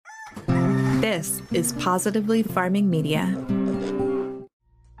This is Positively Farming Media.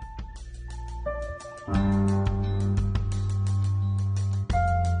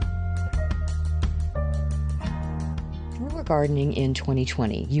 Gardening in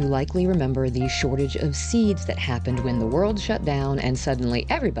 2020, you likely remember the shortage of seeds that happened when the world shut down and suddenly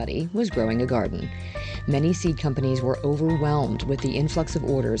everybody was growing a garden. Many seed companies were overwhelmed with the influx of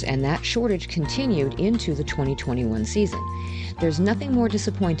orders, and that shortage continued into the 2021 season. There's nothing more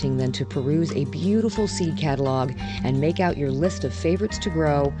disappointing than to peruse a beautiful seed catalog and make out your list of favorites to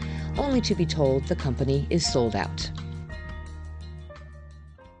grow, only to be told the company is sold out.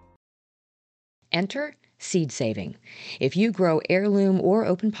 Enter seed saving. If you grow heirloom or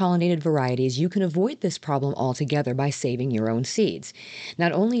open-pollinated varieties, you can avoid this problem altogether by saving your own seeds.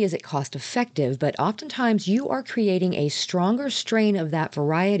 Not only is it cost-effective, but oftentimes you are creating a stronger strain of that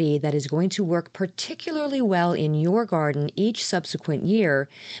variety that is going to work particularly well in your garden each subsequent year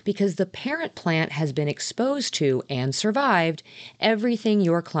because the parent plant has been exposed to and survived everything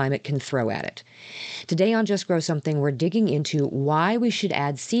your climate can throw at it. Today on Just Grow Something, we're digging into why we should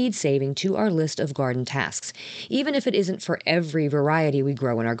add seed saving to our list of garden tasks, even if it isn't for every variety we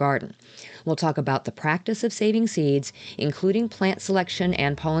grow in our garden. We'll talk about the practice of saving seeds, including plant selection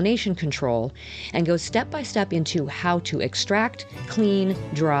and pollination control, and go step by step into how to extract, clean,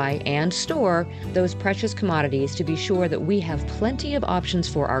 dry, and store those precious commodities to be sure that we have plenty of options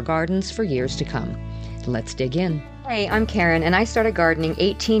for our gardens for years to come. Let's dig in. Hey, I'm Karen, and I started gardening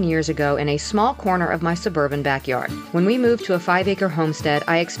 18 years ago in a small corner of my suburban backyard. When we moved to a 5-acre homestead,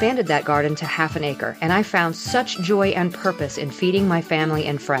 I expanded that garden to half an acre, and I found such joy and purpose in feeding my family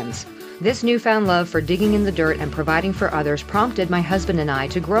and friends. This newfound love for digging in the dirt and providing for others prompted my husband and I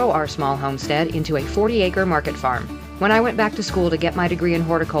to grow our small homestead into a 40-acre market farm. When I went back to school to get my degree in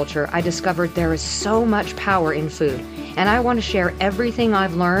horticulture, I discovered there is so much power in food, and I want to share everything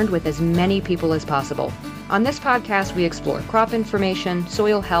I've learned with as many people as possible. On this podcast, we explore crop information,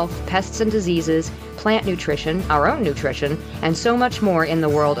 soil health, pests and diseases, plant nutrition, our own nutrition, and so much more in the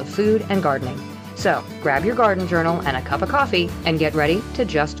world of food and gardening. So, grab your garden journal and a cup of coffee and get ready to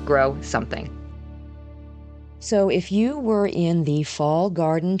just grow something. So if you were in the Fall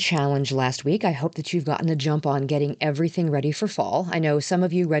Garden Challenge last week, I hope that you've gotten a jump on getting everything ready for fall. I know some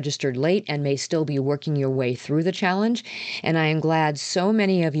of you registered late and may still be working your way through the challenge, and I am glad so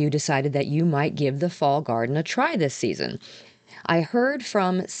many of you decided that you might give the fall garden a try this season. I heard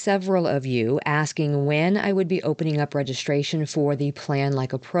from several of you asking when I would be opening up registration for the Plan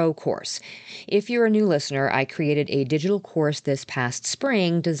Like a Pro course. If you're a new listener, I created a digital course this past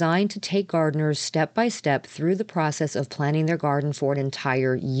spring designed to take gardeners step by step through the process of planning their garden for an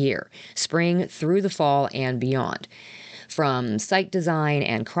entire year, spring through the fall and beyond. From site design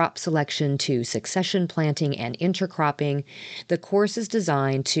and crop selection to succession planting and intercropping, the course is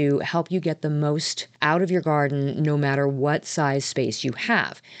designed to help you get the most out of your garden no matter what size space you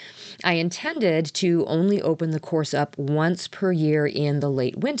have. I intended to only open the course up once per year in the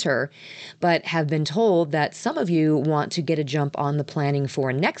late winter, but have been told that some of you want to get a jump on the planning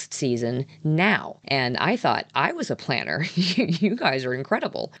for next season now. And I thought I was a planner. You guys are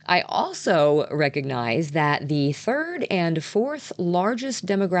incredible. I also recognize that the third and fourth largest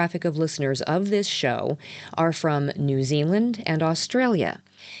demographic of listeners of this show are from New Zealand and Australia.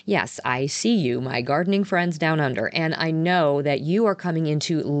 Yes, I see you, my gardening friends down under, and I know that you are coming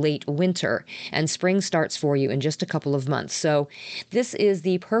into late winter, and spring starts for you in just a couple of months. So this is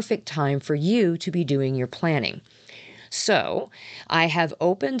the perfect time for you to be doing your planning. So I have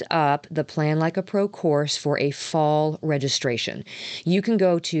opened up the Plan Like a Pro course for a fall registration. You can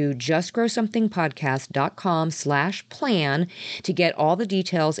go to justgrowsomethingpodcast.com/plan to get all the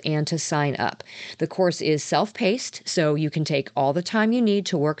details and to sign up. The course is self-paced, so you can take all the time you need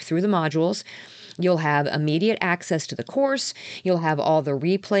to work through the modules. You'll have immediate access to the course. You'll have all the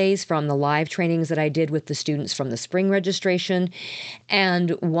replays from the live trainings that I did with the students from the spring registration. And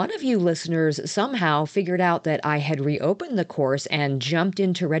one of you listeners somehow figured out that I had reopened the course and jumped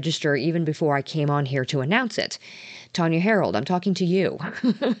in to register even before I came on here to announce it. Tanya Harold, I'm talking to you.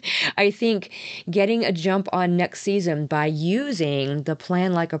 I think getting a jump on next season by using the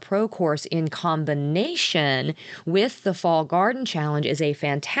Plan Like a Pro course in combination with the Fall Garden Challenge is a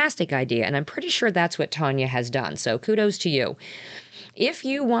fantastic idea, and I'm pretty sure that's what Tanya has done, so kudos to you. If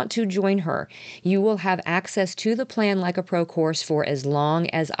you want to join her, you will have access to the Plan Like a Pro course for as long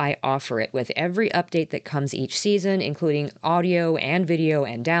as I offer it, with every update that comes each season, including audio and video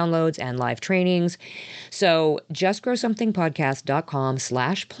and downloads and live trainings. So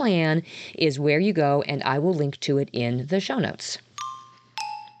justgrowsomethingpodcast.com/plan is where you go, and I will link to it in the show notes.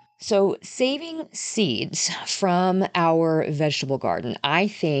 So, saving seeds from our vegetable garden, I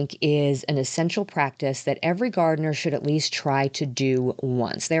think, is an essential practice that every gardener should at least try to do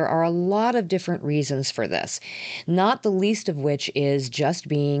once. There are a lot of different reasons for this, not the least of which is just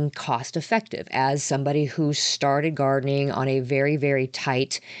being cost effective. As somebody who started gardening on a very, very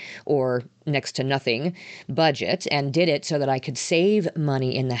tight or next to nothing budget and did it so that I could save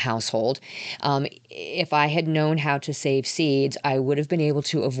money in the household. If I had known how to save seeds, I would have been able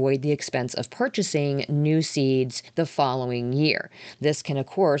to avoid the expense of purchasing new seeds the following year. This can, of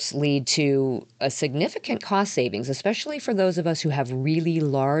course, lead to a significant cost savings, especially for those of us who have really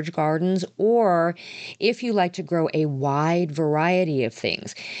large gardens, or if you like to grow a wide variety of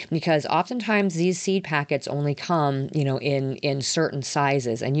things, because oftentimes these seed packets only come, in certain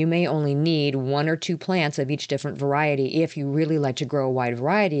sizes, and you may only need one or two plants of each different variety if you really like to grow a wide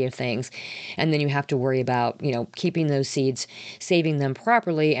variety of things. And then you have to worry about, keeping those seeds, saving them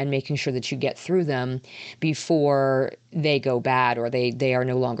properly, and making sure that you get through them before they go bad or they are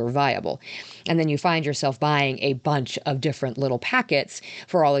no longer viable. And then you find yourself buying a bunch of different little packets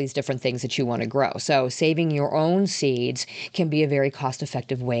for all these different things that you want to grow. So saving your own seeds can be a very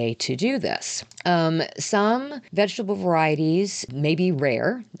cost-effective way to do this. Some vegetable varieties may be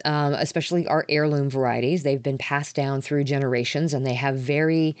rare, especially our heirloom varieties. They've been passed down through generations, and they have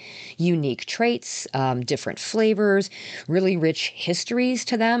very unique traits, different flavors, really rich histories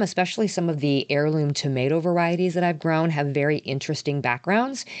to them, especially some of the heirloom tomato varieties that I've grown have very interesting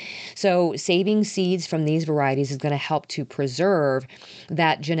backgrounds. So saving seeds from these varieties is going to help to preserve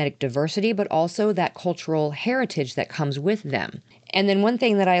that genetic diversity, but also that cultural heritage that comes with them. And then one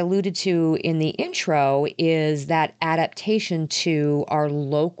thing that I alluded to in the intro is that adaptation to our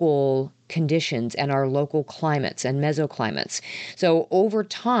local conditions and our local climates and mesoclimates. So over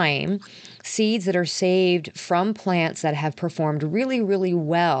time, seeds that are saved from plants that have performed really, really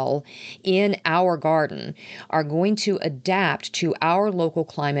well in our garden are going to adapt to our local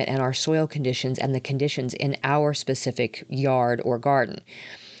climate and our soil conditions and the conditions in our specific yard or garden.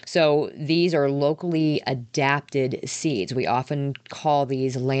 So these are locally adapted seeds. We often call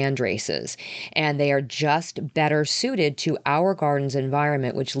these land races, and they are just better suited to our garden's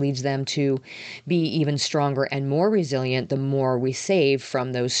environment, which leads them to be even stronger and more resilient the more we save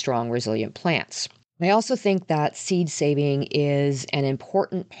from those strong, resilient plants. I also think that seed saving is an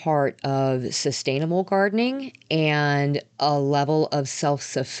important part of sustainable gardening and a level of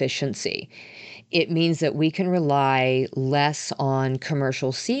self-sufficiency. It means that we can rely less on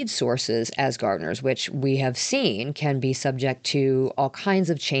commercial seed sources as gardeners, which we have seen can be subject to all kinds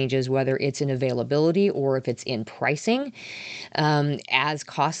of changes, whether it's in availability or if it's in pricing. As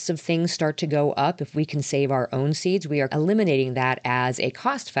costs of things start to go up, if we can save our own seeds, we are eliminating that as a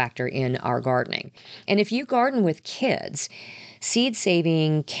cost factor in our gardening. And if you garden with kids, seed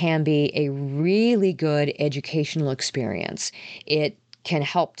saving can be a really good educational experience. It can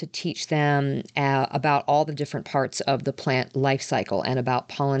help to teach them about all the different parts of the plant life cycle and about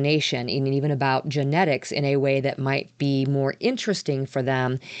pollination and even about genetics in a way that might be more interesting for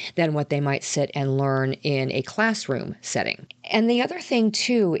them than what they might sit and learn in a classroom setting. And the other thing,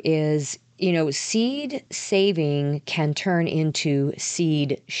 too, is seed saving can turn into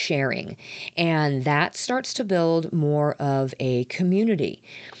seed sharing, and that starts to build more of a community.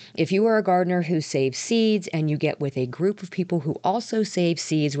 If you are a gardener who saves seeds and you get with a group of people who also save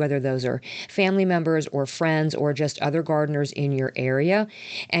seeds, whether those are family members or friends or just other gardeners in your area,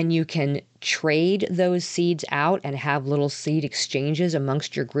 and you can trade those seeds out and have little seed exchanges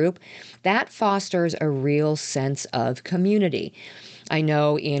amongst your group, that fosters a real sense of community. I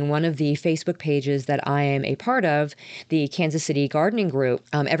know in one of the Facebook pages that I am a part of, the Kansas City Gardening Group,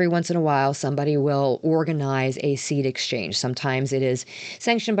 every once in a while somebody will organize a seed exchange. Sometimes it is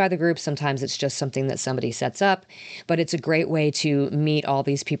sanctioned by the group, sometimes it's just something that somebody sets up, but it's a great way to meet all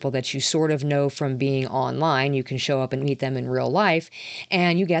these people that you sort of know from being online. You can show up and meet them in real life,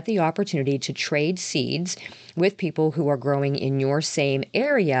 and you get the opportunity to trade seeds with people who are growing in your same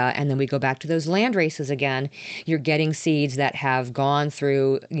area. And then we go back to those land races again. You're getting seeds that have gone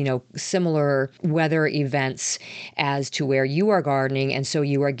through, similar weather events as to where you are gardening. And so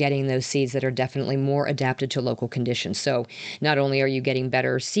you are getting those seeds that are definitely more adapted to local conditions. So not only are you getting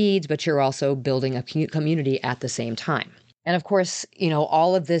better seeds, but you're also building a community at the same time. And of course,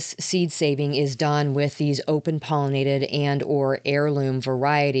 all of this seed saving is done with these open pollinated and or heirloom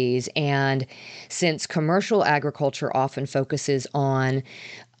varieties. And since commercial agriculture often focuses on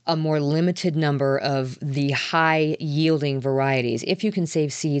a more limited number of the high yielding varieties. If you can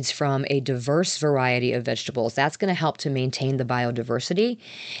save seeds from a diverse variety of vegetables, that's going to help to maintain the biodiversity.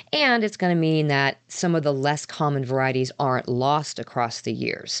 And it's going to mean that some of the less common varieties aren't lost across the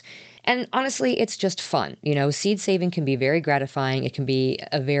years. And honestly, it's just fun. Seed saving can be very gratifying. It can be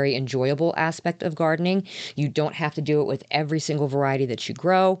a very enjoyable aspect of gardening. You don't have to do it with every single variety that you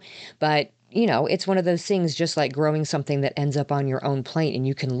grow, but it's one of those things, just like growing something that ends up on your own plate and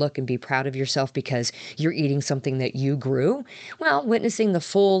you can look and be proud of yourself because you're eating something that you grew. Well, witnessing the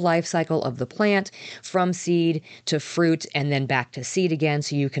full life cycle of the plant from seed to fruit and then back to seed again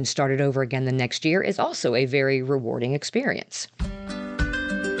so you can start it over again the next year is also a very rewarding experience.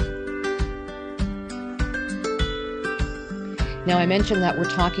 Now, I mentioned that we're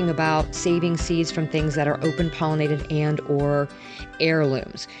talking about saving seeds from things that are open pollinated and or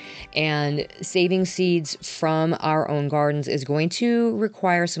heirlooms. And saving seeds from our own gardens is going to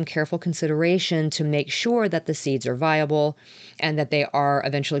require some careful consideration to make sure that the seeds are viable and that they are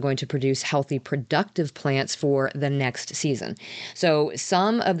eventually going to produce healthy, productive plants for the next season. So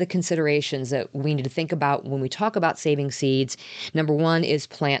some of the considerations that we need to think about when we talk about saving seeds, number one is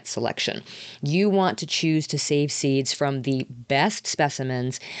plant selection. You want to choose to save seeds from the best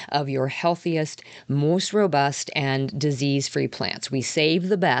specimens of your healthiest, most robust, and disease-free plants. We save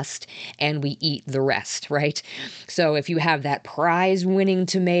the best and we eat the rest, right? So if you have that prize-winning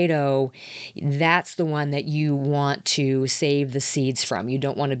tomato, that's the one that you want to save the seeds from. You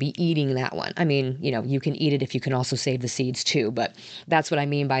don't want to be eating that one. I mean, you can eat it if you can also save the seeds too, but that's what I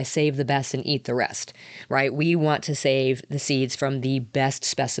mean by save the best and eat the rest, right? We want to save the seeds from the best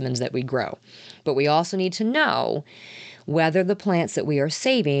specimens that we grow. But we also need to know whether the plants that we are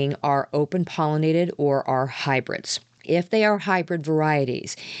saving are open pollinated or are hybrids. If they are hybrid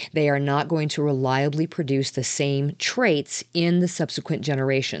varieties, they are not going to reliably produce the same traits in the subsequent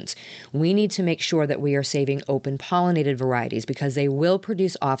generations. We need to make sure that we are saving open pollinated varieties because they will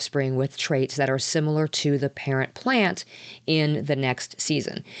produce offspring with traits that are similar to the parent plant in the next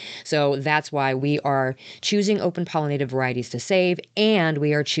season. So that's why we are choosing open pollinated varieties to save, and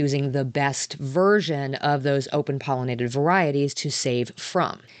we are choosing the best version of those open pollinated varieties to save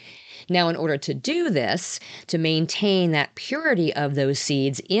from. Now, in order to do this, to maintain that purity of those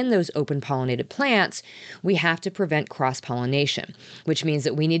seeds in those open pollinated plants, we have to prevent cross-pollination, which means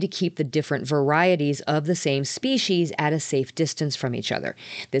that we need to keep the different varieties of the same species at a safe distance from each other.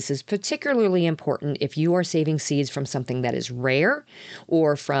 This is particularly important if you are saving seeds from something that is rare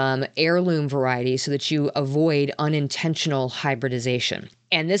or from heirloom varieties so that you avoid unintentional hybridization.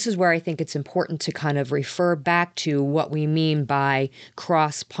 And this is where I think it's important to kind of refer back to what we mean by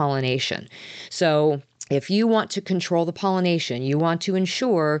cross-pollination. So if you want to control the pollination, you want to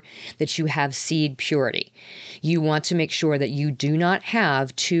ensure that you have seed purity. You want to make sure that you do not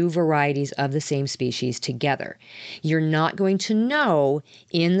have two varieties of the same species together. You're not going to know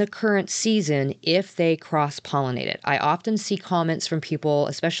in the current season if they cross-pollinated. I often see comments from people,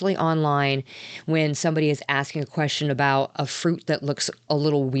 especially online, when somebody is asking a question about a fruit that looks a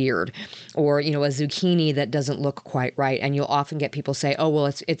little weird or, a zucchini that doesn't look quite right. And you'll often get people say, oh, well,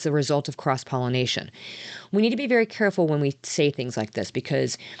 it's a result of cross-pollination. We need to be very careful when we say things like this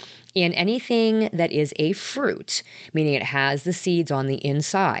because in anything that is a fruit, meaning it has the seeds on the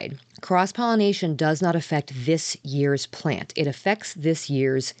inside, cross-pollination does not affect this year's plant. It affects this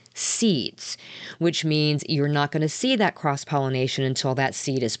year's seeds, which means you're not going to see that cross-pollination until that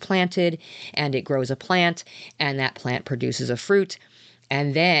seed is planted and it grows a plant and that plant produces a fruit.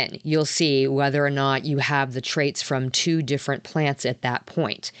 And then you'll see whether or not you have the traits from two different plants at that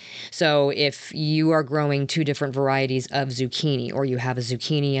point. So if you are growing two different varieties of zucchini, or you have a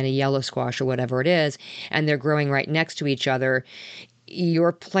zucchini and a yellow squash or whatever it is, and they're growing right next to each other,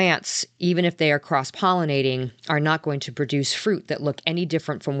 your plants, even if they are cross-pollinating, are not going to produce fruit that look any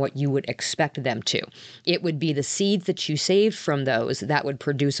different from what you would expect them to. It would be the seeds that you saved from those that would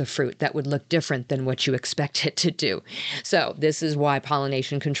produce a fruit that would look different than what you expect it to do. So this is why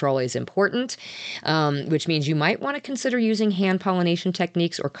pollination control is important, which means you might want to consider using hand pollination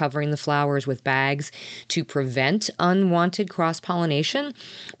techniques or covering the flowers with bags to prevent unwanted cross-pollination.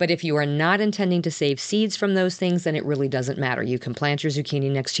 But if you are not intending to save seeds from those things, then it really doesn't matter. You can plant your zucchini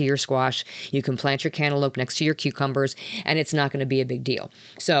next to your squash, you can plant your cantaloupe next to your cucumbers, and it's not going to be a big deal.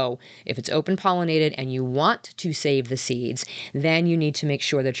 So if it's open pollinated and you want to save the seeds, then you need to make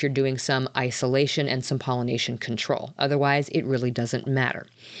sure that you're doing some isolation and some pollination control. Otherwise, it really doesn't matter.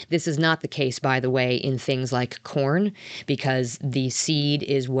 This is not the case, by the way, in things like corn, because the seed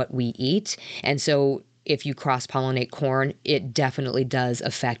is what we eat. And so if you cross-pollinate corn, it definitely does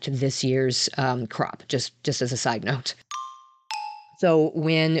affect this year's crop, just as a side note. So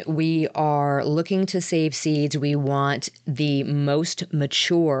when we are looking to save seeds, we want the most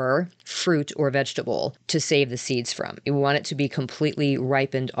mature fruit or vegetable to save the seeds from. We want it to be completely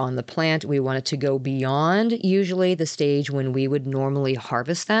ripened on the plant. We want it to go beyond usually the stage when we would normally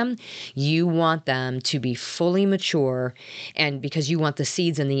harvest them. You want them to be fully mature, and because you want the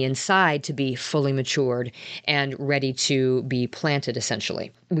seeds in the inside to be fully matured and ready to be planted,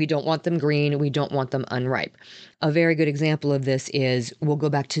 essentially. We don't want them green. We don't want them unripe. A very good example of this is, we'll go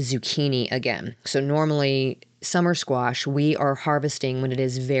back to zucchini again. So normally summer squash, we are harvesting when it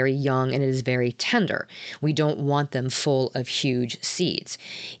is very young and it is very tender. We don't want them full of huge seeds.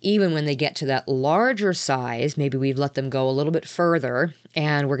 Even when they get to that larger size, maybe we've let them go a little bit further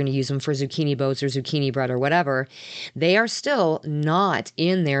and we're going to use them for zucchini boats or zucchini bread or whatever, they are still not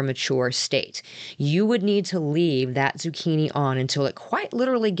in their mature state. You would need to leave that zucchini on until it quite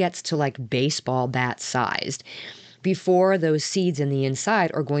literally gets to like baseball bat sized, before those seeds in the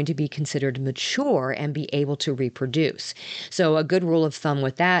inside are going to be considered mature and be able to reproduce. So a good rule of thumb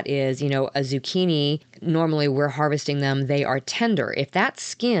with that is, a zucchini, normally we're harvesting them, they are tender. If that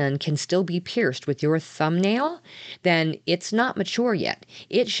skin can still be pierced with your thumbnail, then it's not mature yet.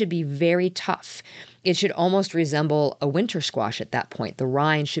 It should be very tough. It should almost resemble a winter squash at that point. The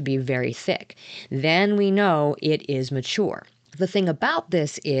rind should be very thick. Then we know it is mature. The thing about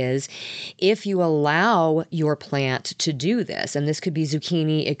this is, if you allow your plant to do this, and this could be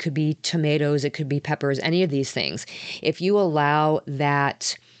zucchini, it could be tomatoes, it could be peppers, any of these things, if you allow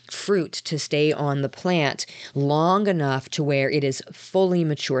that fruit to stay on the plant long enough to where it is fully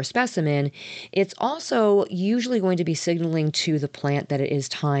mature specimen, it's also usually going to be signaling to the plant that it is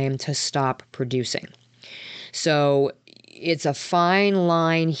time to stop producing. So it's a fine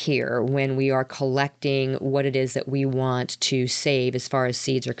line here when we are collecting what it is that we want to save as far as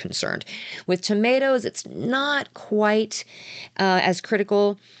seeds are concerned. With tomatoes, it's not quite as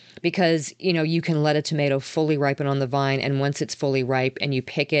critical, because, you can let a tomato fully ripen on the vine, and once it's fully ripe and you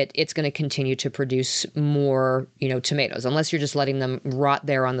pick it, it's going to continue to produce more, tomatoes, unless you're just letting them rot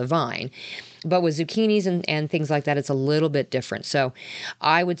there on the vine. But with zucchinis and things like that, it's a little bit different. So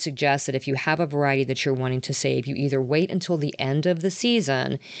I would suggest that if you have a variety that you're wanting to save, you either wait until the end of the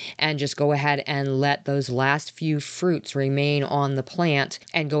season and just go ahead and let those last few fruits remain on the plant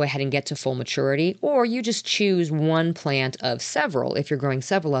and go ahead and get to full maturity, or you just choose one plant of several if you're growing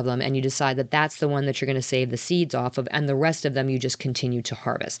several of them, and you decide that that's the one that you're going to save the seeds off of, and the rest of them you just continue to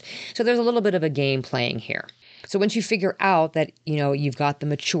harvest. So there's a little bit of a game playing here. So once you figure out that, you've got the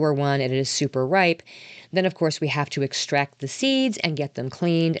mature one and it is super ripe, then of course we have to extract the seeds and get them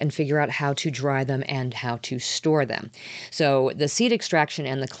cleaned and figure out how to dry them and how to store them. So the seed extraction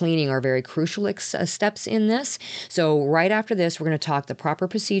and the cleaning are very crucial steps in this. So right after this, we're going to talk the proper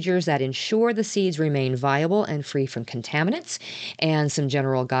procedures that ensure the seeds remain viable and free from contaminants, and some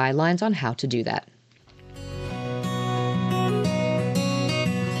general guidelines on how to do that.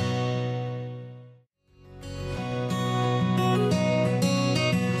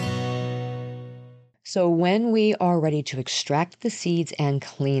 So when we are ready to extract the seeds and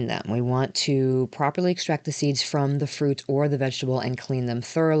clean them, we want to properly extract the seeds from the fruit or the vegetable and clean them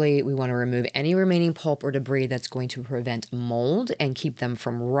thoroughly. We want to remove any remaining pulp or debris that's going to prevent mold and keep them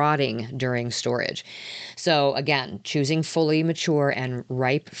from rotting during storage. So again, choosing fully mature and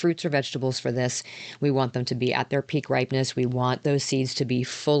ripe fruits or vegetables for this, we want them to be at their peak ripeness. We want those seeds to be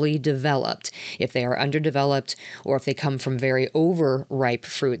fully developed. If they are underdeveloped, or if they come from very overripe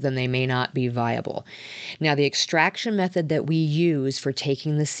fruit, then they may not be viable. Now, the extraction method that we use for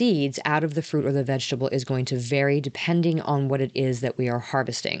taking the seeds out of the fruit or the vegetable is going to vary depending on what it is that we are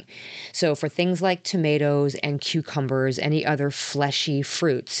harvesting. So for things like tomatoes and cucumbers, any other fleshy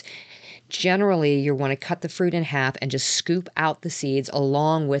fruits, generally you want to cut the fruit in half and just scoop out the seeds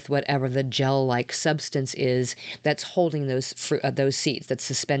along with whatever the gel-like substance is that's holding those seeds, that's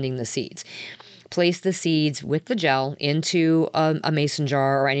suspending the seeds. Place the seeds with the gel into a mason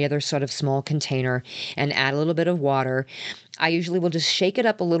jar or any other sort of small container and add a little bit of water. I usually will just shake it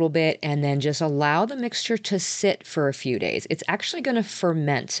up a little bit and then just allow the mixture to sit for a few days. It's actually going to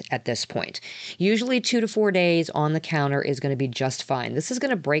ferment at this point. Usually 2 to 4 days on the counter is going to be just fine. This is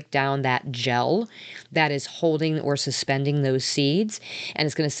going to break down that gel that is holding or suspending those seeds, and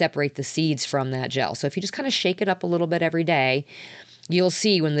it's going to separate the seeds from that gel. So if you just kind of shake it up a little bit every day, you'll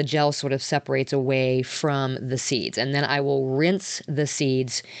see when the gel sort of separates away from the seeds. And then I will rinse the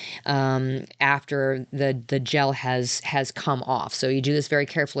seeds after the gel has come off. So you do this very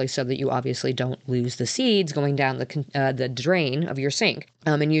carefully so that you obviously don't lose the seeds going down the drain of your sink.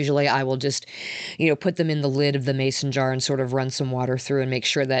 And usually I will just, put them in the lid of the mason jar and sort of run some water through and make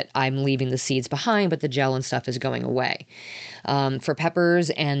sure that I'm leaving the seeds behind, but the gel and stuff is going away. For peppers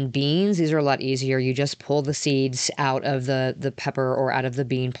and beans, these are a lot easier. You just pull the seeds out of the pepper or out of the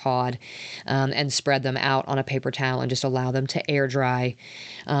bean pod and spread them out on a paper towel and just allow them to air dry.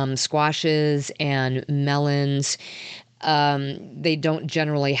 Squashes and melons, they don't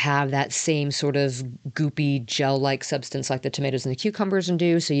generally have that same sort of goopy gel-like substance like the tomatoes and the cucumbers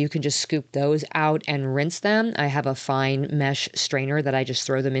do, so you can just scoop those out and rinse them. I have a fine mesh strainer that I just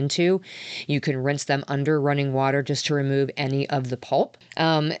throw them into. You can rinse them under running water just to remove any of the pulp.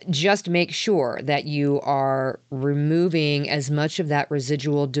 Just make sure that you are removing as much of that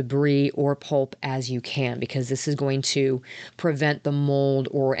residual debris or pulp as you can, because this is going to prevent the mold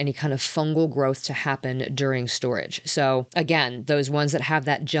or any kind of fungal growth to happen during storage. So again, those ones that have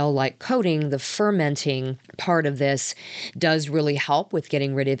that gel-like coating, the fermenting part of this does really help with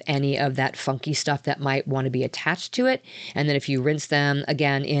getting rid of any of that funky stuff that might want to be attached to it. And then if you rinse them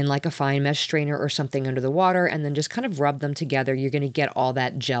again in like a fine mesh strainer or something under the water and then just kind of rub them together, you're going to get all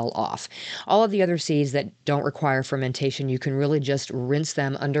that gel off. All of the other seeds that don't require fermentation, you can really just rinse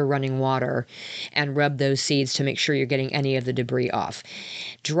them under running water and rub those seeds to make sure you're getting any of the debris off.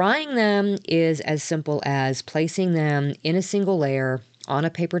 Drying them is as simple as placing them in a single layer on a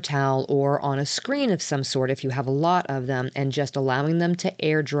paper towel or on a screen of some sort if you have a lot of them, and just allowing them to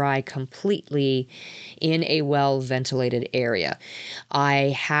air dry completely in a well-ventilated area.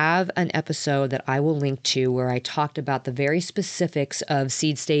 I have an episode that I will link to where I talked about the very specifics of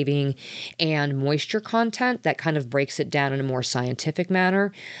seed staving and moisture content that kind of breaks it down in a more scientific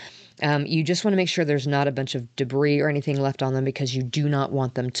manner. You just want to make sure there's not a bunch of debris or anything left on them because you do not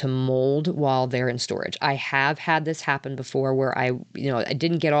want them to mold while they're in storage. I have had this happen before where I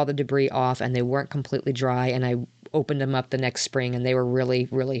didn't get all the debris off and they weren't completely dry, and I opened them up the next spring and they were really,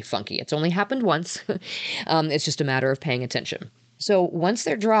 really funky. It's only happened once. It's just a matter of paying attention. So once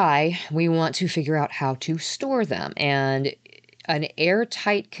they're dry, we want to figure out how to store them. And an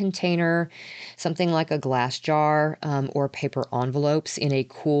airtight container, something like a glass jar or paper envelopes in a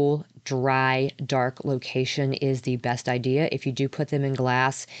cool, dry, dark location is the best idea. If you do put them in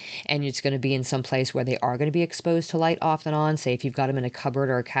glass and it's going to be in some place where they are going to be exposed to light off and on, say if you've got them in a cupboard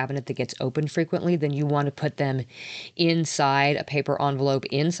or a cabinet that gets opened frequently, then you want to put them inside a paper envelope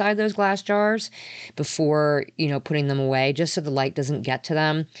inside those glass jars before, putting them away, just so the light doesn't get to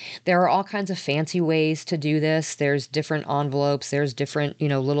them. There are all kinds of fancy ways to do this. There's different envelopes, there's different,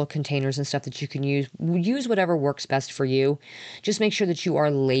 little containers and stuff that you can use. Use whatever works best for you. Just make sure that you are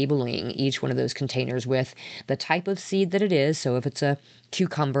labeling each one of those containers with the type of seed that it is. So if it's a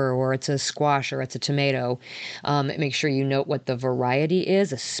cucumber or it's a squash or it's a tomato, make sure you note what the variety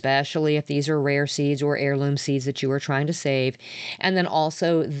is, especially if these are rare seeds or heirloom seeds that you are trying to save, and then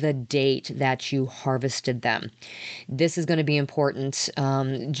also the date that you harvested them. This is going to be important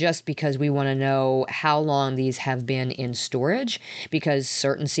just because we want to know how long these have been in storage, because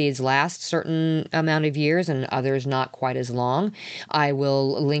certain seeds last certain amount of years and others not quite as long. I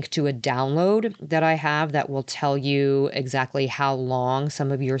will link to a download that I have that will tell you exactly how long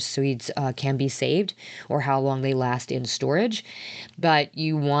some of your seeds can be saved or how long they last in storage. But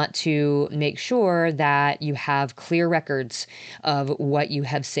you want to make sure that you have clear records of what you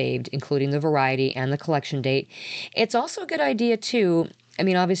have saved, including the variety and the collection date. It's also a good idea too,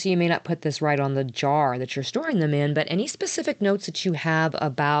 obviously you may not put this right on the jar that you're storing them in, but any specific notes that you have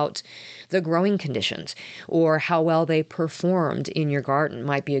about the growing conditions or how well they performed in your garden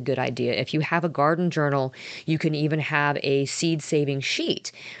might be a good idea. If you have a garden journal, you can even have a seed saving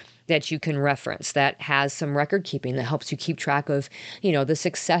sheet that you can reference that has some record keeping that helps you keep track of, the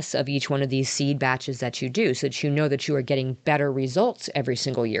success of each one of these seed batches that you do, so that you know that you are getting better results every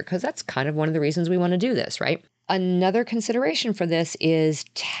single year, because that's kind of one of the reasons we want to do this, right? Another consideration for this is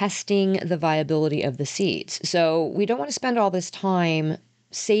testing the viability of the seeds. So we don't want to spend all this time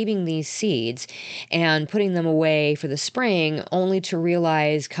saving these seeds and putting them away for the spring only to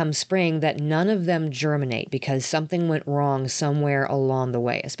realize come spring that none of them germinate because something went wrong somewhere along the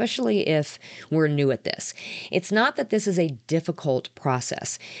way, especially if we're new at this. It's not that this is a difficult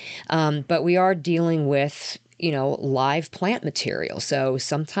process, but we are dealing with live plant material. So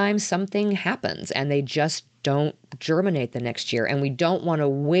sometimes something happens and they just don't germinate the next year. And we don't want to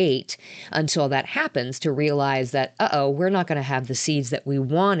wait until that happens to realize that, we're not going to have the seeds that we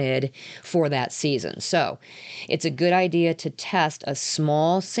wanted for that season. So it's a good idea to test a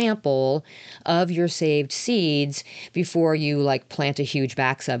small sample of your saved seeds before you plant a huge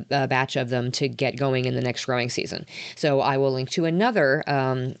batch of them to get going in the next growing season. So I will link to another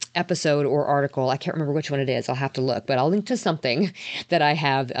episode or article. I can't remember which one it is. I'll have to look, but I'll link to something that I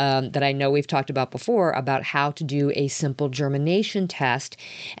have that I know we've talked about before about how to do a simple germination test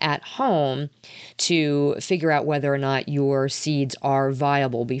at home to figure out whether or not your seeds are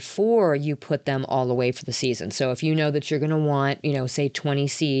viable before you put them all away for the season. So if you know that you're going to want, say 20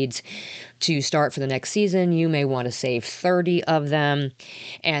 seeds to start for the next season, you may want to save 30 of them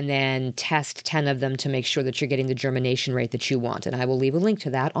and then test 10 of them to make sure that you're getting the germination rate that you want. And I will leave a link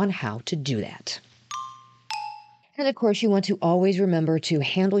to that on how to do that. And of course, you want to always remember to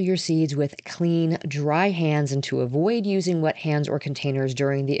handle your seeds with clean, dry hands and to avoid using wet hands or containers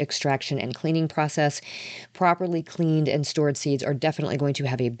during the extraction and cleaning process. Properly cleaned and stored seeds are definitely going to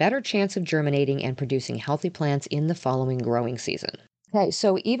have a better chance of germinating and producing healthy plants in the following growing season. Okay,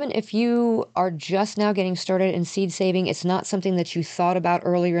 so even if you are just now getting started in seed saving, it's not something that you thought about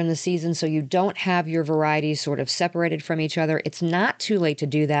earlier in the season, so you don't have your varieties sort of separated from each other. It's not too late to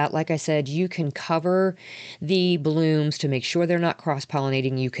do that. Like I said, you can cover the blooms to make sure they're not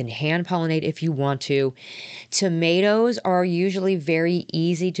cross-pollinating. You can hand-pollinate if you want to. Tomatoes are usually very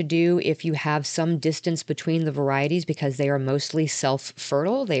easy to do if you have some distance between the varieties because they are mostly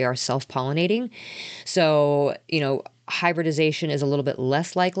self-fertile. They are self-pollinating. So, hybridization is a little bit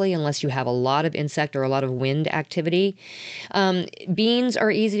less likely unless you have a lot of insect or a lot of wind activity. Beans are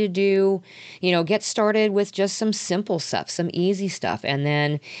easy to do. Get started with just some simple stuff, some easy stuff, and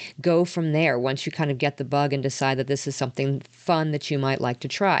then go from there once you kind of get the bug and decide that this is something fun that you might like to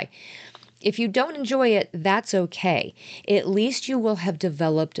try. If you don't enjoy it, that's okay. At least you will have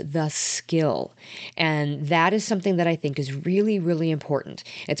developed the skill. And that is something that I think is really, really important.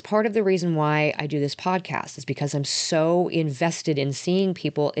 It's part of the reason why I do this podcast is because I'm so invested in seeing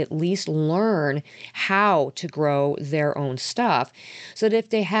people at least learn how to grow their own stuff so that if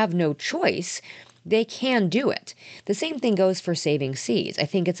they have no choice, they can do it. The same thing goes for saving seeds. I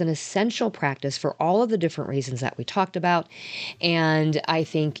think it's an essential practice for all of the different reasons that we talked about, and I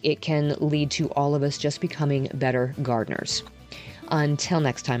think it can lead to all of us just becoming better gardeners. Until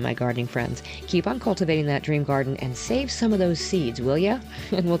next time, my gardening friends, keep on cultivating that dream garden and save some of those seeds, will ya?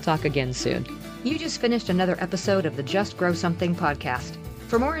 And we'll talk again soon. You just finished another episode of the Just Grow Something podcast.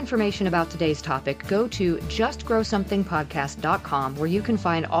 For more information about today's topic, go to justgrowsomethingpodcast.com where you can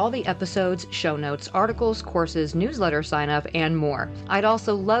find all the episodes, show notes, articles, courses, newsletter sign up, and more. I'd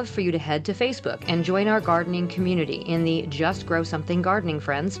also love for you to head to Facebook and join our gardening community in the Just Grow Something Gardening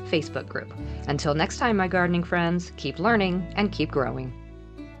Friends Facebook group. Until next time, my gardening friends, keep learning and keep growing.